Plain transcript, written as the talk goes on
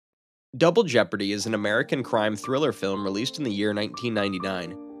Double Jeopardy is an American crime thriller film released in the year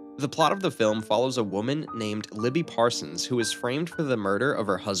 1999. The plot of the film follows a woman named Libby Parsons who is framed for the murder of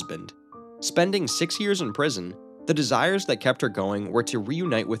her husband. Spending 6 years in prison, the desires that kept her going were to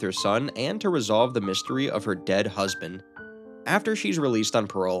reunite with her son and to resolve the mystery of her dead husband. After she's released on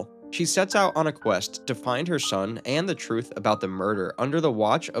parole, she sets out on a quest to find her son and the truth about the murder under the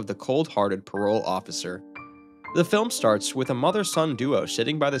watch of the cold-hearted parole officer. The film starts with a mother-son duo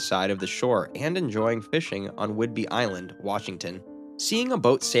sitting by the side of the shore and enjoying fishing on Whidbey Island, Washington. Seeing a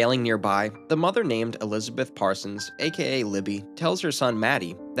boat sailing nearby, the mother named Elizabeth Parsons, aka Libby, tells her son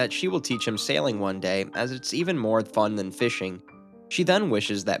Matty that she will teach him sailing one day as it's even more fun than fishing. She then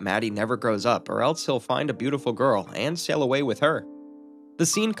wishes that Matty never grows up or else he'll find a beautiful girl and sail away with her. The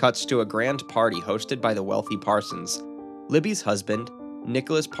scene cuts to a grand party hosted by the wealthy Parsons. Libby's husband,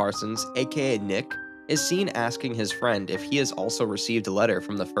 Nicholas Parsons, aka Nick, is seen asking his friend if he has also received a letter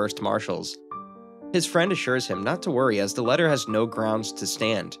from the First Marshals. His friend assures him not to worry as the letter has no grounds to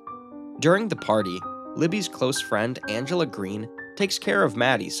stand. During the party, Libby's close friend Angela Green takes care of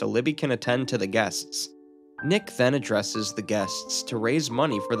Matty so Libby can attend to the guests. Nick then addresses the guests to raise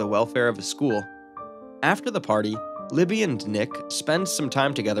money for the welfare of a school. After the party, Libby and Nick spend some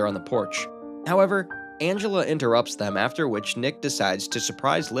time together on the porch. However, Angela interrupts them, after which Nick decides to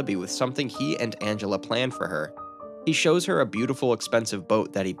surprise Libby with something he and Angela planned for her. He shows her a beautiful, expensive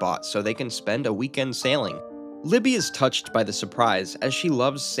boat that he bought so they can spend a weekend sailing. Libby is touched by the surprise as she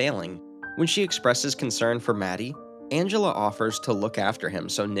loves sailing. When she expresses concern for Matty, Angela offers to look after him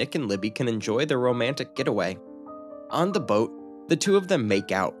so Nick and Libby can enjoy their romantic getaway. On the boat, the two of them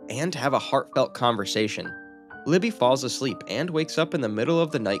make out and have a heartfelt conversation. Libby falls asleep and wakes up in the middle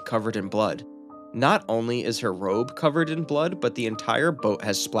of the night covered in blood. Not only is her robe covered in blood, but the entire boat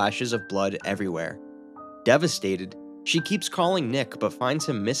has splashes of blood everywhere. Devastated, she keeps calling Nick but finds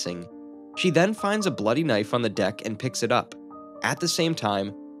him missing. She then finds a bloody knife on the deck and picks it up. At the same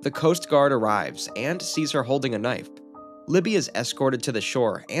time, the Coast Guard arrives and sees her holding a knife. Libby is escorted to the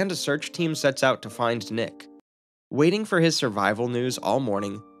shore and a search team sets out to find Nick. Waiting for his survival news all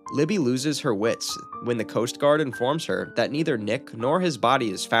morning, Libby loses her wits when the Coast Guard informs her that neither Nick nor his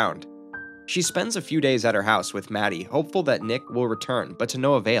body is found. She spends a few days at her house with Matty, hopeful that Nick will return, but to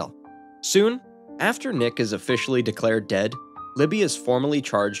no avail. Soon, after Nick is officially declared dead, Libby is formally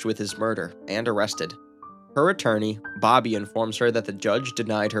charged with his murder and arrested. Her attorney, Bobby, informs her that the judge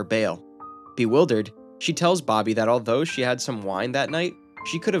denied her bail. Bewildered, she tells Bobby that although she had some wine that night,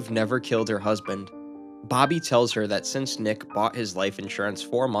 she could have never killed her husband. Bobby tells her that since Nick bought his life insurance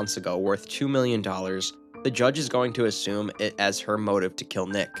 4 months ago worth $2 million, the judge is going to assume it as her motive to kill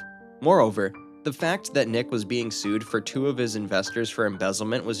Nick. Moreover, the fact that Nick was being sued for 2 of his investors for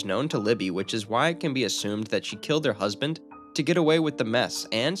embezzlement was known to Libby, which is why it can be assumed that she killed her husband to get away with the mess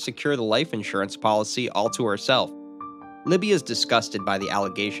and secure the life insurance policy all to herself. Libby is disgusted by the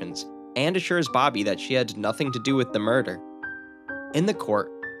allegations and assures Bobby that she had nothing to do with the murder. In the court,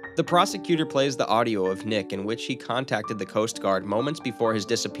 the prosecutor plays the audio of Nick in which he contacted the Coast Guard moments before his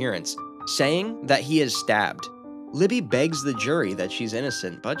disappearance, saying that he is stabbed. Libby begs the jury that she's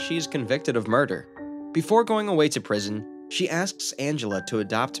innocent, but she's convicted of murder. Before going away to prison, she asks Angela to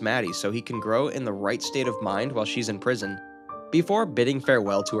adopt Matty so he can grow in the right state of mind while she's in prison. Before bidding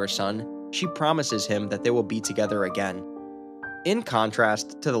farewell to her son, she promises him that they will be together again. In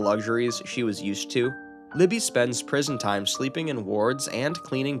contrast to the luxuries she was used to, Libby spends prison time sleeping in wards and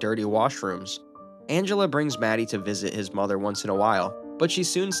cleaning dirty washrooms. Angela brings Matty to visit his mother once in a while, but she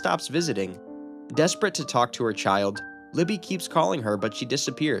soon stops visiting. Desperate to talk to her child, Libby keeps calling her but she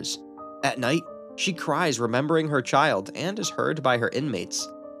disappears. At night, she cries remembering her child and is heard by her inmates.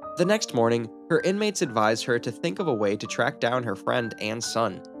 The next morning, her inmates advise her to think of a way to track down her friend and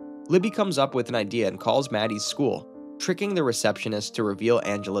son. Libby comes up with an idea and calls Matty's school, tricking the receptionist to reveal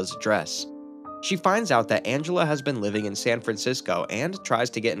Angela's address. She finds out that Angela has been living in San Francisco and tries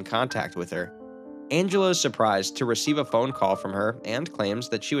to get in contact with her. Angela is surprised to receive a phone call from her and claims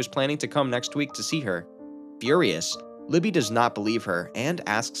that she was planning to come next week to see her. Furious, Libby does not believe her and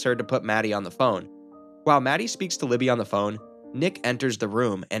asks her to put Matty on the phone. While Matty speaks to Libby on the phone, Nick enters the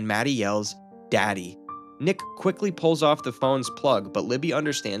room and Matty yells, "Daddy." Nick quickly pulls off the phone's plug, but Libby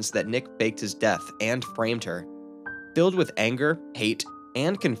understands that Nick faked his death and framed her. Filled with anger, hate,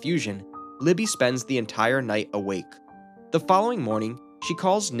 and confusion, Libby spends the entire night awake. The following morning, she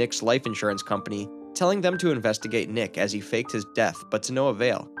calls Nick's life insurance company, telling them to investigate Nick as he faked his death, but to no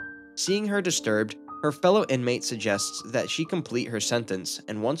avail. Seeing her disturbed, her fellow inmate suggests that she complete her sentence,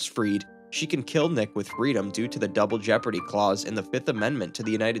 and once freed, she can kill Nick with freedom due to the double jeopardy clause in the Fifth Amendment to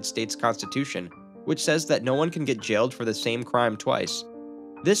the United States Constitution, which says that no one can get jailed for the same crime twice.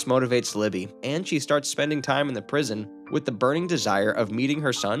 This motivates Libby, and she starts spending time in the prison with the burning desire of meeting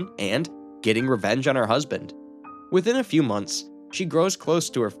her son and getting revenge on her husband. Within a few months, she grows close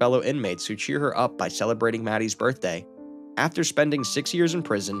to her fellow inmates who cheer her up by celebrating Maddie's birthday. After spending 6 years in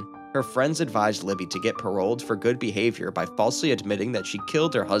prison, her friends advised Libby to get paroled for good behavior by falsely admitting that she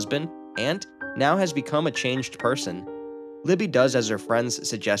killed her husband and now has become a changed person. Libby does as her friends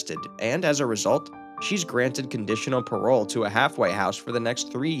suggested, and as a result, she's granted conditional parole to a halfway house for the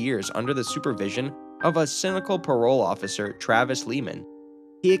next 3 years under the supervision of a cynical parole officer, Travis Lehman.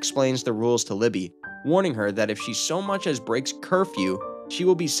 He explains the rules to Libby, warning her that if she so much as breaks curfew, she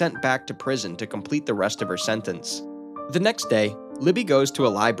will be sent back to prison to complete the rest of her sentence. The next day, Libby goes to a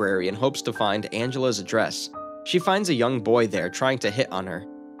library and hopes to find Angela's address. She finds a young boy there trying to hit on her.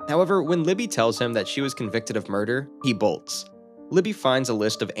 However, when Libby tells him that she was convicted of murder, he bolts. Libby finds a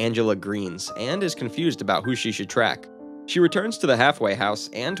list of Angela Greens and is confused about who she should track. She returns to the halfway house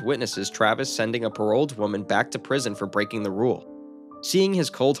and witnesses Travis sending a paroled woman back to prison for breaking the rule. Seeing his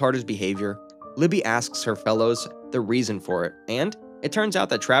cold-hearted behavior, Libby asks her fellows the reason for it, and it turns out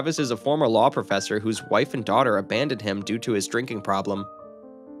that Travis is a former law professor whose wife and daughter abandoned him due to his drinking problem.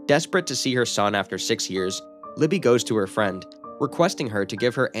 Desperate to see her son after 6 years, Libby goes to her friend, requesting her to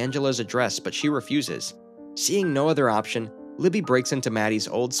give her Angela's address, but she refuses. Seeing no other option, Libby breaks into Maddie's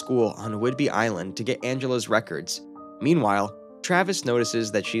old school on Whidbey Island to get Angela's records. Meanwhile, Travis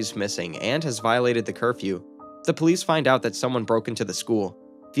notices that she's missing and has violated the curfew. The police find out that someone broke into the school.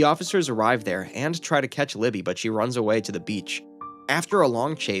 The officers arrive there and try to catch Libby, but she runs away to the beach. After a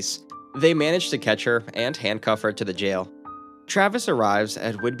long chase, they manage to catch her and handcuff her to the jail. Travis arrives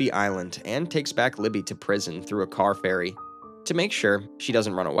at Whidbey Island and takes back Libby to prison through a car ferry. To make sure she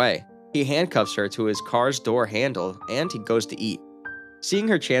doesn't run away, he handcuffs her to his car's door handle and he goes to eat. Seeing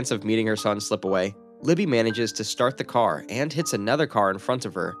her chance of meeting her son slip away, Libby manages to start the car and hits another car in front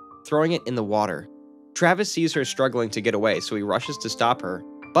of her, throwing it in the water. Travis sees her struggling to get away, so he rushes to stop her,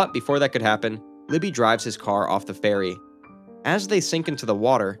 but before that could happen, Libby drives his car off the ferry. As they sink into the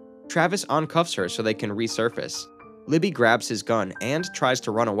water, Travis uncuffs her so they can resurface. Libby grabs his gun and tries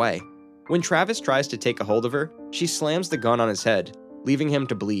to run away. When Travis tries to take a hold of her, she slams the gun on his head, leaving him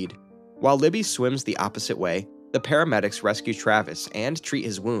to bleed. While Libby swims the opposite way, the paramedics rescue Travis and treat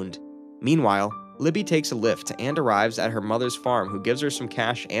his wound. Meanwhile, Libby takes a lift and arrives at her mother's farm, who gives her some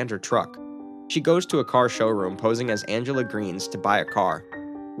cash and her truck. She goes to a car showroom posing as Angela Greens to buy a car.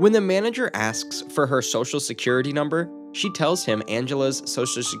 When the manager asks for her social security number, she tells him Angela's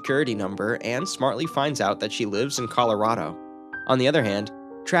social security number and smartly finds out that she lives in Colorado. On the other hand,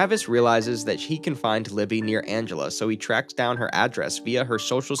 Travis realizes that he can find Libby near Angela, so he tracks down her address via her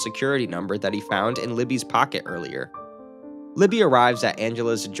social security number that he found in Libby's pocket earlier. Libby arrives at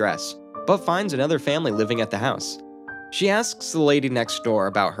Angela's address, but finds another family living at the house. She asks the lady next door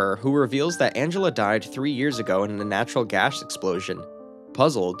about her, who reveals that Angela died 3 years ago in a natural gas explosion.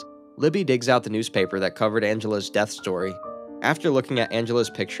 Puzzled, Libby digs out the newspaper that covered Angela's death story. After looking at Angela's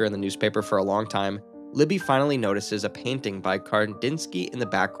picture in the newspaper for a long time, Libby finally notices a painting by Kandinsky in the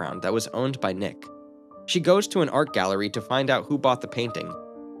background that was owned by Nick. She goes to an art gallery to find out who bought the painting.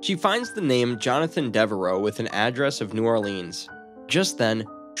 She finds the name Jonathan Devereaux with an address of New Orleans. Just then,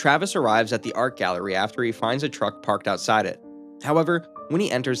 Travis arrives at the art gallery after he finds a truck parked outside it. However, when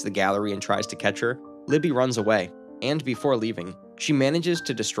he enters the gallery and tries to catch her, Libby runs away, and before leaving, she manages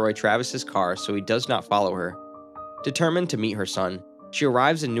to destroy Travis's car so he does not follow her. Determined to meet her son, she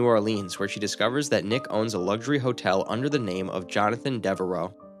arrives in New Orleans, where she discovers that Nick owns a luxury hotel under the name of Jonathan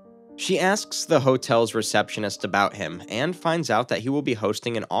Devereaux. She asks the hotel's receptionist about him and finds out that he will be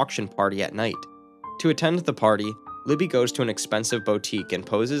hosting an auction party at night. To attend the party, Libby goes to an expensive boutique and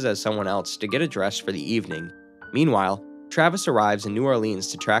poses as someone else to get a dress for the evening. Meanwhile, Travis arrives in New Orleans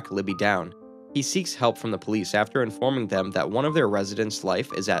to track Libby down. He seeks help from the police after informing them that one of their residents'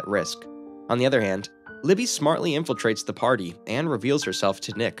 life is at risk. On the other hand, Libby smartly infiltrates the party and reveals herself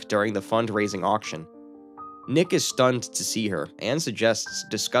to Nick during the fundraising auction. Nick is stunned to see her and suggests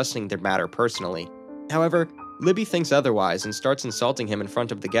discussing their matter personally. However, Libby thinks otherwise and starts insulting him in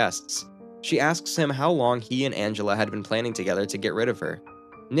front of the guests. She asks him how long he and Angela had been planning together to get rid of her.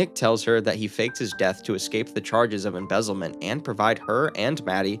 Nick tells her that he faked his death to escape the charges of embezzlement and provide her and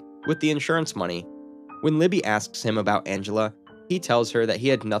Maddie with the insurance money. When Libby asks him about Angela, he tells her that he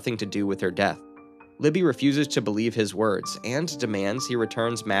had nothing to do with her death. Libby refuses to believe his words and demands he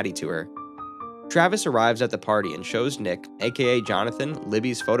returns Maddie to her. Travis arrives at the party and shows Nick, aka Jonathan,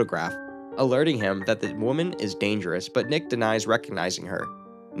 Libby's photograph, alerting him that the woman is dangerous, but Nick denies recognizing her.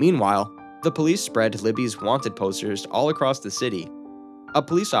 Meanwhile, the police spread Libby's wanted posters all across the city. A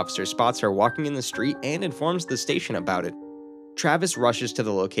police officer spots her walking in the street and informs the station about it. Travis rushes to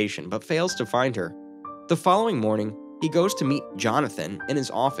the location but fails to find her. The following morning, he goes to meet Jonathan in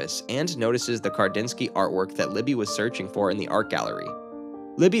his office and notices the Kandinsky artwork that Libby was searching for in the art gallery.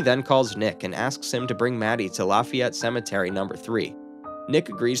 Libby then calls Nick and asks him to bring Maddie to Lafayette Cemetery number 3. Nick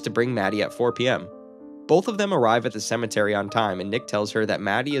agrees to bring Maddie at 4 p.m. Both of them arrive at the cemetery on time, and Nick tells her that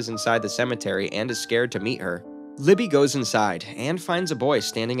Maddie is inside the cemetery and is scared to meet her. Libby goes inside and finds a boy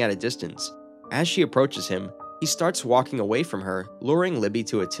standing at a distance. As she approaches him, he starts walking away from her, luring Libby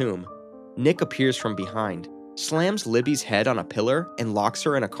to a tomb. Nick appears from behind, slams Libby's head on a pillar, and locks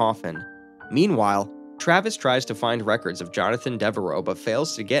her in a coffin. Meanwhile, Travis tries to find records of Jonathan Devereaux but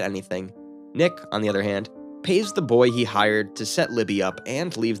fails to get anything. Nick, on the other hand, pays the boy he hired to set Libby up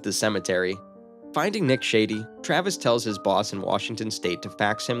and leaves the cemetery. Finding Nick shady, Travis tells his boss in Washington State to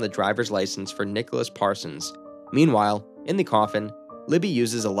fax him the driver's license for Nicholas Parsons. Meanwhile, in the coffin, Libby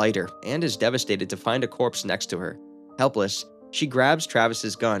uses a lighter and is devastated to find a corpse next to her. Helpless, she grabs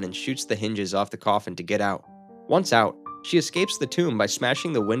Travis's gun and shoots the hinges off the coffin to get out. Once out, she escapes the tomb by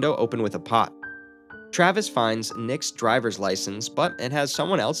smashing the window open with a pot. Travis finds Nick's driver's license, but it has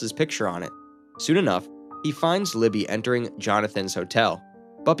someone else's picture on it. Soon enough, he finds Libby entering Jonathan's hotel,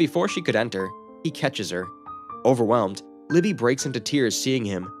 but before she could enter, he catches her. Overwhelmed, Libby breaks into tears seeing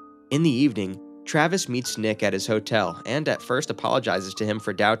him. In the evening, Travis meets Nick at his hotel and at first apologizes to him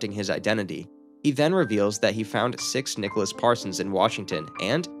for doubting his identity. He then reveals that he found 6 Nicholas Parsons in Washington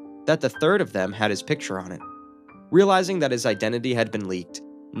and that the third of them had his picture on it. Realizing that his identity had been leaked,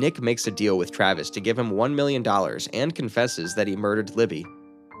 Nick makes a deal with Travis to give him $1 million and confesses that he murdered Libby.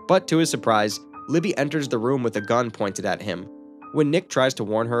 But to his surprise, Libby enters the room with a gun pointed at him. When Nick tries to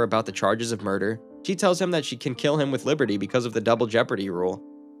warn her about the charges of murder, she tells him that she can kill him with liberty because of the double jeopardy rule.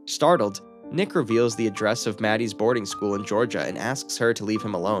 Startled, Nick reveals the address of Maddie's boarding school in Georgia and asks her to leave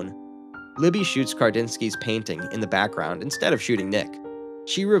him alone. Libby shoots Kandinsky's painting in the background instead of shooting Nick.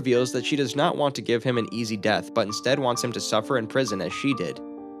 She reveals that she does not want to give him an easy death, but instead wants him to suffer in prison as she did.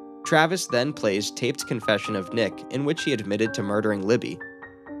 Travis then plays taped confession of Nick in which he admitted to murdering Libby.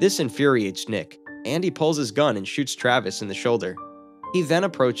 This infuriates Nick, and he pulls his gun and shoots Travis in the shoulder. He then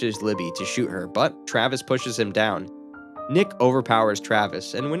approaches Libby to shoot her, but Travis pushes him down. Nick overpowers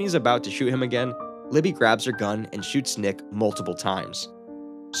Travis, and when he's about to shoot him again, Libby grabs her gun and shoots Nick multiple times.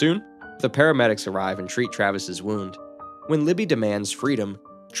 Soon, the paramedics arrive and treat Travis's wound. When Libby demands freedom,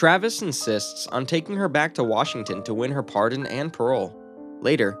 Travis insists on taking her back to Washington to win her pardon and parole.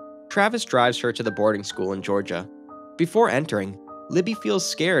 Later, Travis drives her to the boarding school in Georgia. Before entering, Libby feels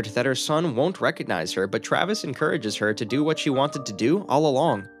scared that her son won't recognize her, but Travis encourages her to do what she wanted to do all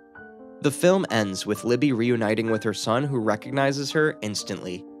along. The film ends with Libby reuniting with her son, who recognizes her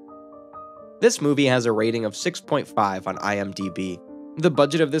instantly. This movie has a rating of 6.5 on IMDb. The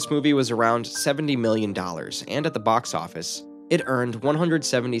budget of this movie was around $70 million, and at the box office, it earned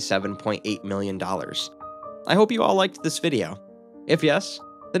 $177.8 million. I hope you all liked this video. If yes,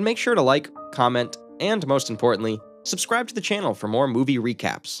 then make sure to like, comment, and most importantly, subscribe to the channel for more movie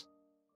recaps.